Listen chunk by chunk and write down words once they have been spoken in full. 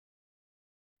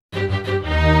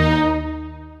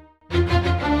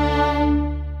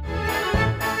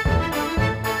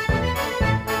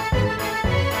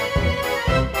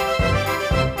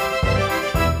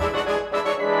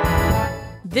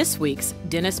This week's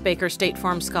Dennis Baker State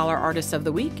Farm Scholar Artist of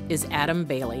the Week is Adam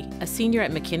Bailey, a senior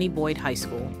at McKinney Boyd High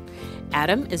School.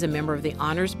 Adam is a member of the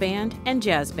Honors Band and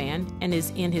Jazz Band and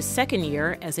is in his second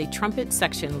year as a trumpet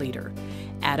section leader.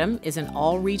 Adam is an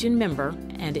all-region member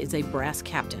and is a brass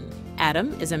captain.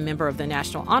 Adam is a member of the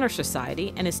National Honor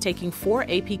Society and is taking 4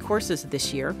 AP courses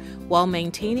this year while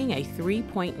maintaining a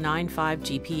 3.95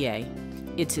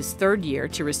 GPA. It's his third year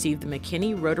to receive the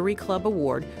McKinney Rotary Club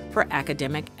Award for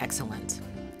Academic Excellence.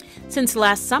 Since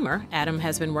last summer, Adam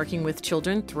has been working with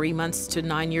children 3 months to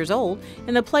 9 years old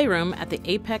in the playroom at the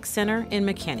Apex Center in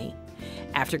McKinney.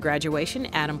 After graduation,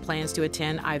 Adam plans to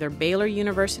attend either Baylor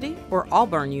University or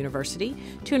Auburn University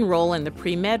to enroll in the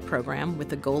pre-med program with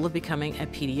the goal of becoming a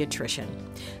pediatrician.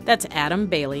 That's Adam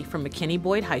Bailey from McKinney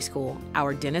Boyd High School,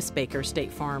 our Dennis Baker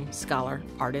State Farm Scholar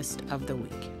Artist of the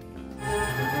Week.